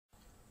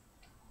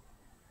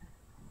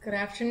Good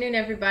afternoon,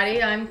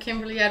 everybody. I'm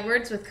Kimberly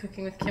Edwards with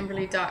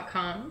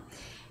cookingwithkimberly.com,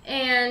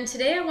 and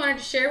today I wanted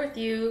to share with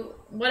you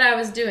what I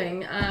was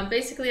doing.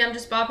 Basically, I'm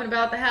just bopping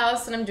about the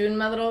house and I'm doing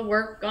my little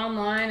work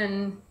online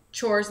and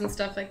chores and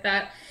stuff like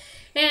that.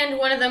 And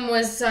one of them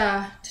was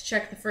to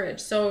check the fridge.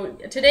 So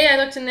today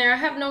I looked in there. I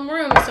have no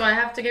room, so I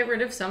have to get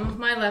rid of some of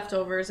my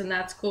leftovers, and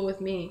that's cool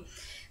with me.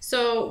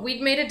 So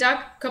we'd made a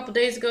duck a couple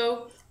days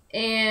ago,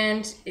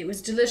 and it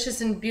was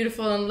delicious and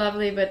beautiful and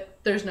lovely, but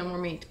there's no more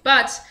meat.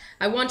 But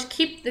I want to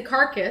keep the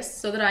carcass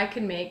so that I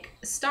can make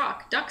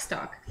stock, duck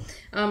stock.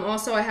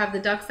 Also, I have the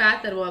duck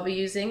fat that I'll be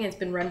using. It's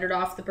been rendered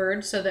off the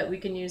bird so that we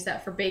can use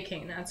that for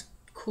baking. That's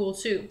cool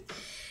too.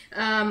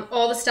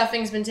 All the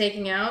stuffing's been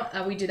taken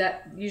out. We do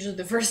that usually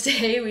the first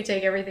day. We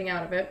take everything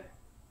out of it.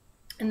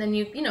 And then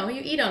you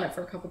eat on it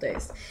for a couple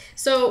days.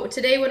 So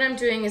today what I'm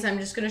doing is I'm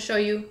just going to show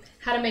you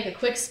how to make a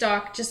quick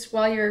stock just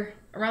while you're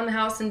around the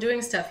house and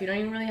doing stuff. You don't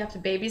even really have to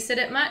babysit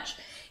it much.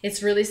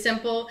 It's really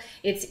simple.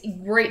 It's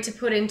great to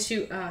put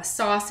into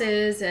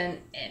sauces and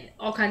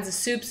all kinds of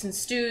soups and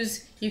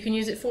stews you can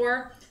use it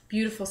for.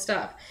 Beautiful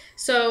stuff.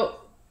 So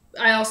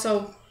I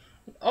also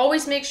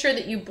always make sure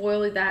that you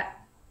boil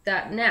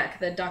that neck,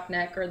 the duck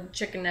neck or the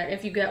chicken neck,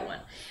 if you get one,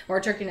 or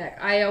a turkey neck.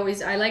 I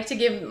like to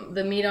give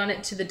the meat on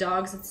it to the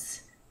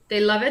dogs. They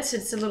love it.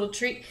 It's a little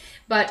treat,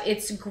 but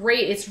it's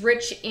great. It's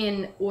rich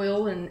in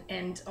oil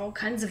and all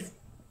kinds of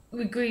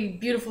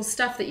beautiful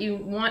stuff that you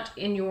want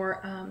in your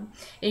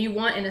in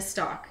a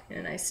stock, in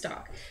a nice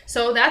stock.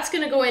 So that's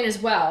going to go in as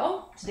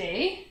well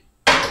today.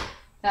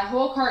 That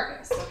whole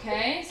carcass,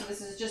 okay? So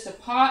this is just a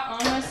pot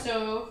on my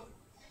stove.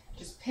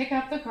 Just pick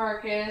up the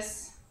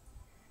carcass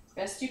as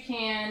best you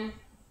can.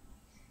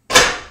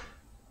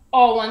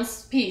 All one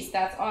piece.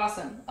 That's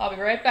awesome. I'll be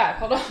right back.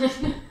 Hold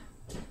on.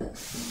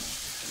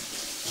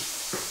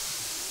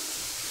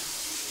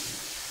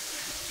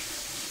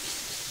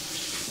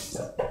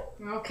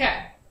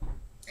 Okay.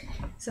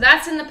 So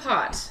that's in the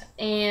pot,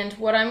 and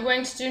what I'm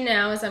going to do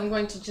now is I'm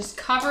going to just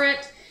cover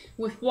it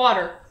with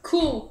water,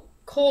 cold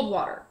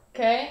water,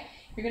 okay?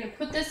 You're going to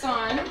put this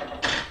on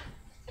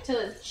till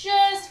it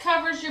just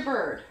covers your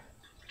bird.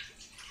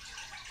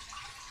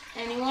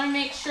 And you want to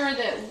make sure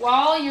that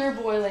while you're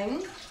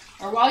boiling,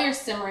 or while you're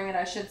simmering it,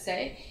 I should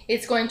say,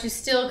 it's going to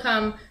still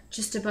come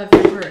just above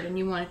your bird, and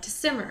you want it to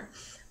simmer.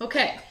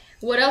 Okay,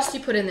 what else do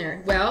you put in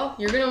there? Well,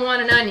 you're going to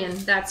want an onion,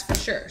 that's for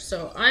sure.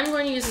 So I'm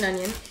going to use an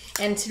onion.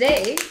 And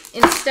today,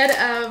 instead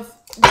of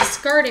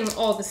discarding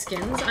all the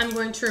skins, I'm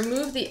going to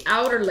remove the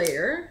outer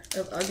layer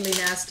of ugly,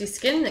 nasty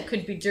skin that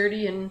could be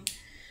dirty and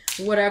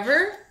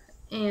whatever.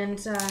 And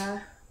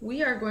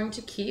we are going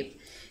to keep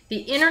the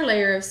inner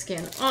layer of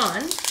skin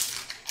on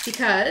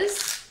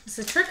because it's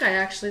a trick I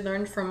actually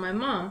learned from my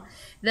mom,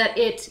 that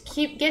it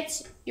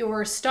gets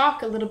your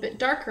stock a little bit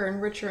darker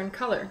and richer in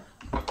color.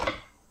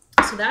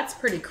 So that's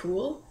pretty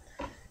cool.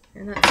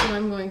 And that's what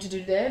I'm going to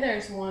do today.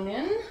 There's one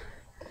in.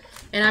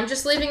 And I'm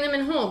just leaving them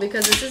in whole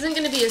because this isn't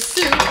going to be a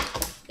soup.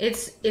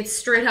 It's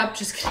straight up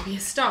just going to be a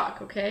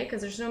stock, okay?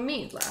 Because there's no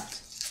meat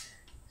left.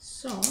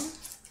 So,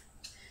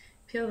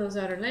 peel those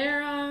outer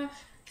layer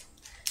off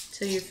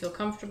till you feel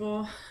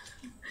comfortable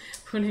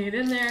putting it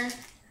in there.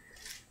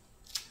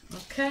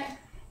 Okay.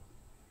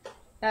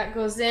 That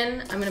goes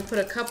in. I'm going to put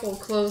a couple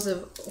cloves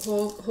of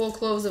whole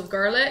cloves of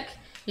garlic.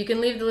 You can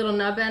leave the little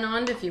nub end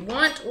on if you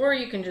want, or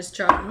you can just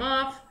chop them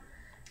off.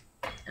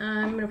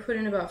 I'm going to put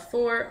in about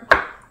 4.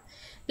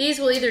 These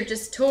will either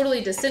just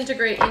totally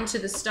disintegrate into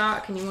the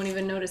stock and you won't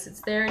even notice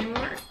it's there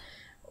anymore,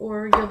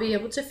 or you'll be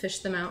able to fish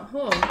them out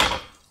whole.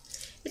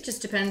 It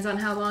just depends on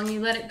how long you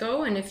let it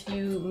go and if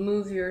you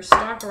move your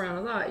stock around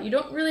a lot. You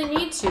don't really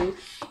need to.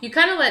 You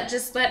kind of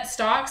just let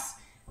stocks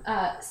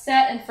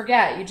set and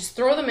forget. You just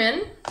throw them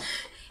in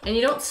and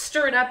you don't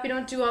stir it up. You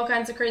don't do all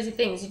kinds of crazy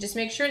things. You just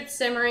make sure it's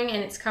simmering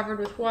and it's covered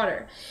with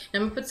water. Now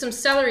I'm going to put some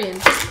celery in,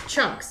 just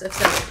chunks of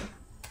celery.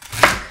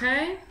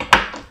 Okay,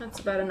 that's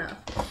about enough.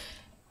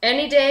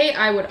 Any day,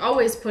 I would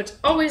always put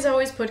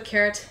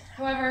carrot.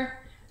 However,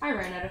 I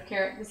ran out of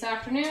carrot this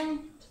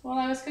afternoon while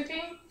I was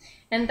cooking,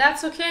 and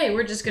that's okay.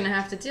 We're just going to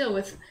have to deal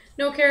with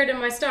no carrot in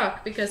my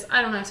stock because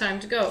I don't have time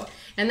to go.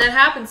 And that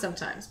happens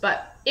sometimes,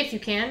 but if you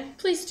can,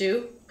 please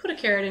do. Put a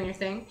carrot in your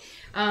thing.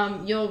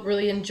 You'll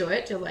really enjoy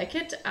it. You'll like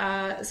it.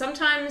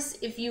 Sometimes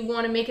if you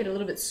want to make it a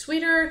little bit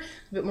sweeter,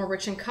 a bit more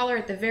rich in color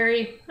at the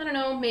very, I don't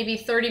know, maybe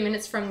 30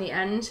 minutes from the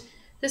end.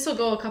 This will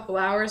go a couple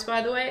hours,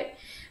 by the way.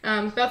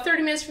 About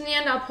 30 minutes from the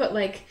end, I'll put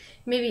like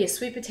maybe a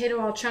sweet potato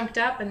all chunked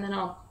up, and then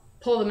I'll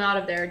pull them out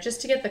of there just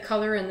to get the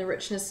color and the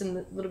richness and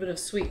the little bit of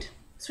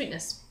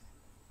sweetness.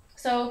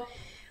 So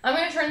I'm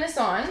going to turn this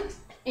on,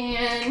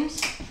 and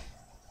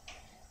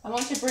I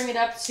want to bring it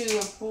up to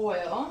a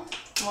boil.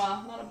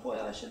 Well, not a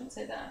boil, I shouldn't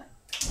say that.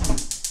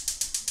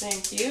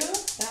 Thank you.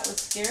 That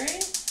was scary.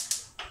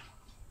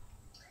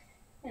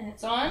 And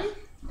it's on.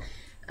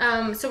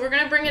 So we're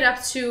going to bring it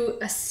up to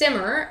a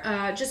simmer,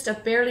 just a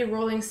barely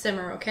rolling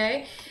simmer,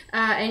 okay?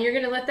 And you're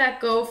going to let that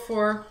go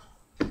for,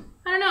 I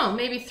don't know,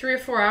 maybe 3 or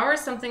 4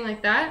 hours, something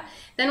like that.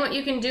 Then what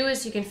you can do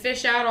is you can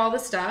fish out all the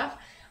stuff,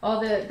 all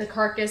the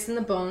carcass and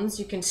the bones.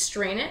 You can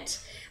strain it.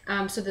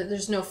 so that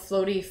there's no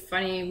floaty,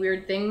 funny,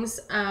 weird things.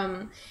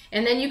 And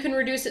then you can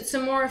reduce it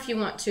some more if you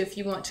want to. If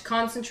you want to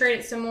concentrate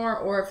it some more,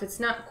 or if it's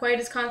not quite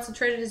as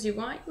concentrated as you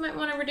want, you might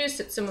want to reduce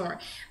it some more.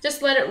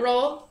 Just let it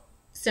roll.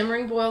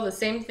 Simmering boil, the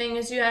same thing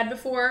as you had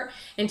before,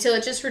 until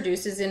it just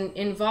reduces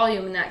in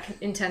volume, and that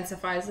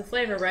intensifies the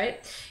flavor,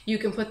 right? You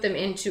can put them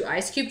into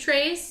ice cube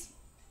trays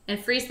and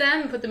freeze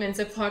them and put them in a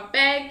Ziploc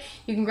bag.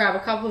 You can grab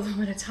a couple of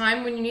them at a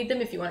time when you need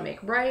them if you want to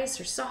make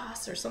rice or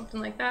sauce or something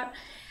like that.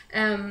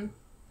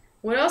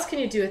 What else can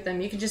you do with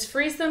them? You can just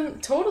freeze them,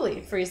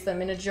 totally freeze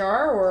them in a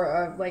jar,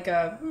 or like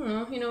a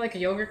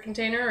yogurt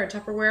container or a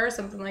Tupperware or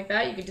something like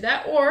that. You could do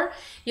that, or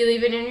you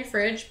leave it in your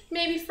fridge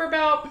maybe for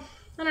about,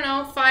 I don't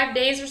know, 5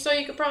 days or so.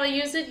 You could probably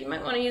use it. You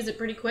might want to use it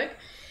pretty quick.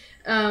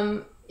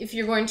 If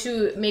you're going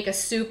to make a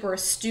soup or a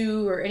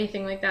stew or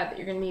anything like that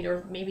you're going to need,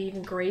 or maybe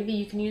even gravy,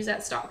 you can use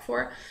that stock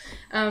for.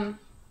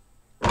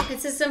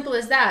 It's as simple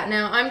as that.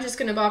 Now, I'm just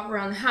going to bop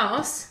around the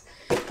house,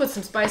 put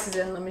some spices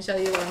in. Let me tell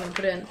you what I'm going to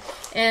put in.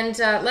 And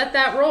let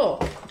that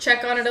roll.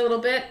 Check on it a little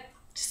bit.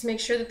 Just make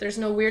sure that there's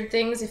no weird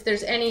things. If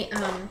there's any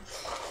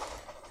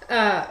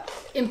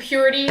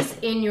impurities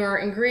in your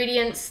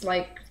ingredients,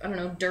 like, I don't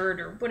know,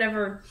 dirt or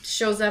whatever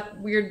shows up,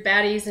 weird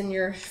baddies in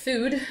your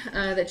food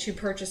that you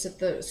purchase at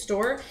the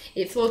store,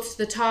 it floats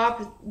to the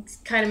top. It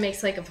kind of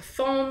makes like a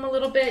foam a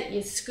little bit.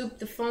 You scoop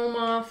the foam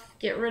off,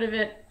 get rid of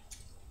it.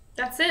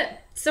 That's it.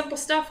 Simple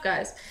stuff,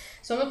 guys.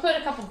 So I'm going to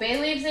put a couple bay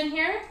leaves in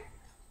here,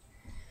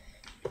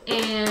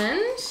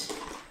 and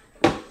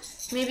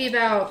maybe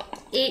about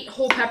 8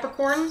 whole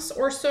peppercorns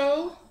or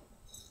so.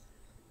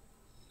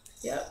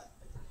 Yep.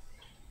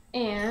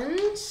 And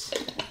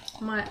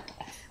my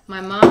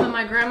mom and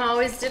my grandma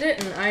always did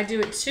it, and I do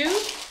it too.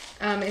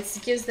 It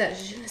gives that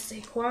je ne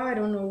sais quoi, I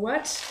don't know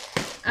what.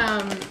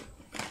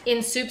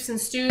 In soups and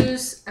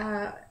stews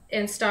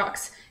and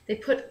stocks, they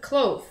put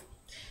clove.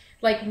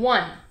 Like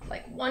one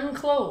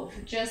clove.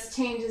 Just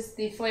changes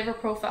the flavor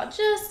profile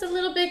just a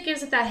little bit,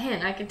 gives it that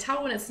hint. I can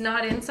tell when it's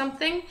not in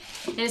something,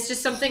 and it's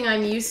just something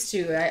I'm used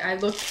to. I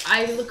look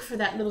for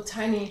that little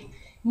tiny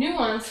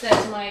nuance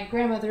that my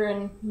grandmother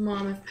and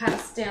mom have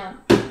passed down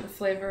the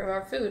flavor of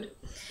our food.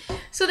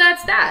 So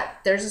that's that.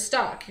 There's a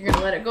stock. You're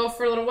gonna let it go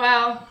for a little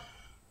while.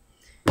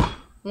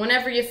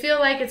 Whenever you feel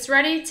like it's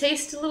ready,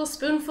 taste a little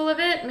spoonful of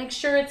it. Make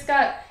sure it's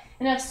got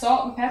enough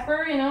salt and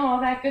pepper, you know, all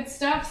that good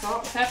stuff.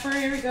 Salt and pepper,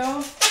 here we go.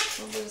 A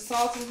little bit of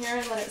salt in here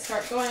and let it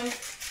start going.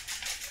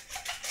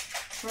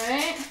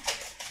 Right?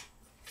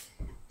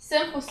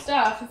 Simple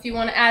stuff. If you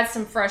want to add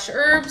some fresh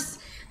herbs,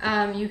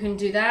 you can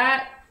do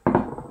that.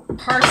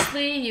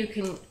 Parsley, you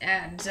can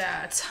add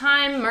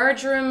thyme,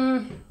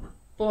 marjoram,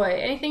 boy,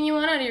 anything you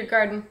want out of your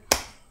garden.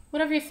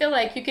 Whatever you feel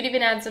like. You could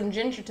even add some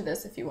ginger to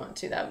this if you want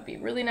to. That would be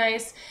really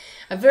nice.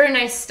 A very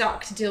nice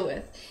stock to deal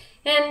with.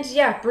 And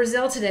yeah,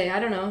 Brazil today. I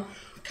don't know.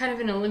 Kind of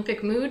an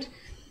Olympic mood.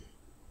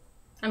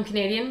 I'm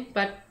Canadian,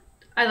 but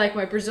I like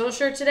my Brazil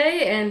shirt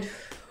today. And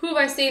who have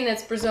I seen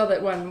that's Brazil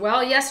that won?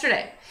 Well,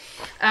 yesterday.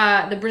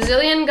 The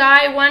Brazilian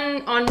guy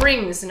won on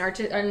rings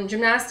and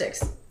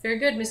gymnastics. Very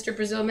good, Mr.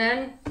 Brazil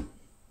man.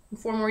 In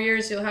 4 more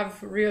years, you'll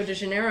have Rio de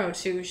Janeiro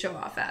to show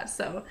off at.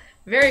 So,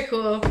 very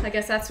cool. I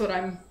guess that's what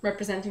I'm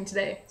representing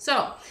today.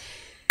 So,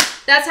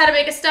 that's how to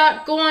make a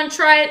stock. Go on,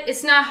 try it.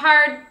 It's not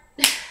hard.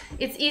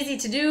 It's easy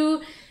to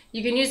do.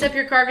 You can use up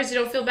your carcass. You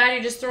don't feel bad.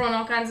 You're just throwing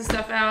all kinds of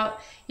stuff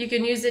out. You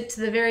can use it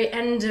to the very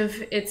end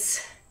of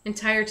its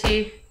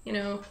entirety. You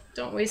know,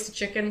 don't waste a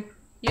chicken.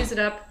 Use it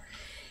up.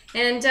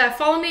 And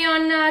follow me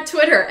on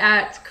Twitter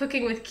at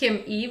Cooking with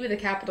Kim E with a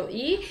capital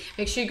E.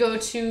 Make sure you go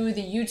to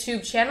the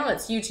YouTube channel.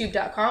 It's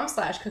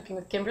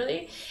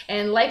youtube.com/cookingwithkimberly.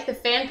 And like the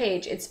fan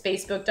page. It's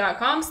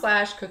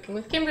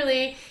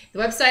facebook.com/cookingwithkimberly. The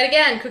website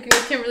again,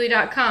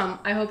 cookingwithkimberly.com.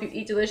 I hope you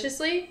eat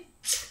deliciously.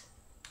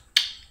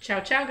 Ciao,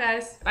 ciao,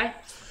 guys. Bye.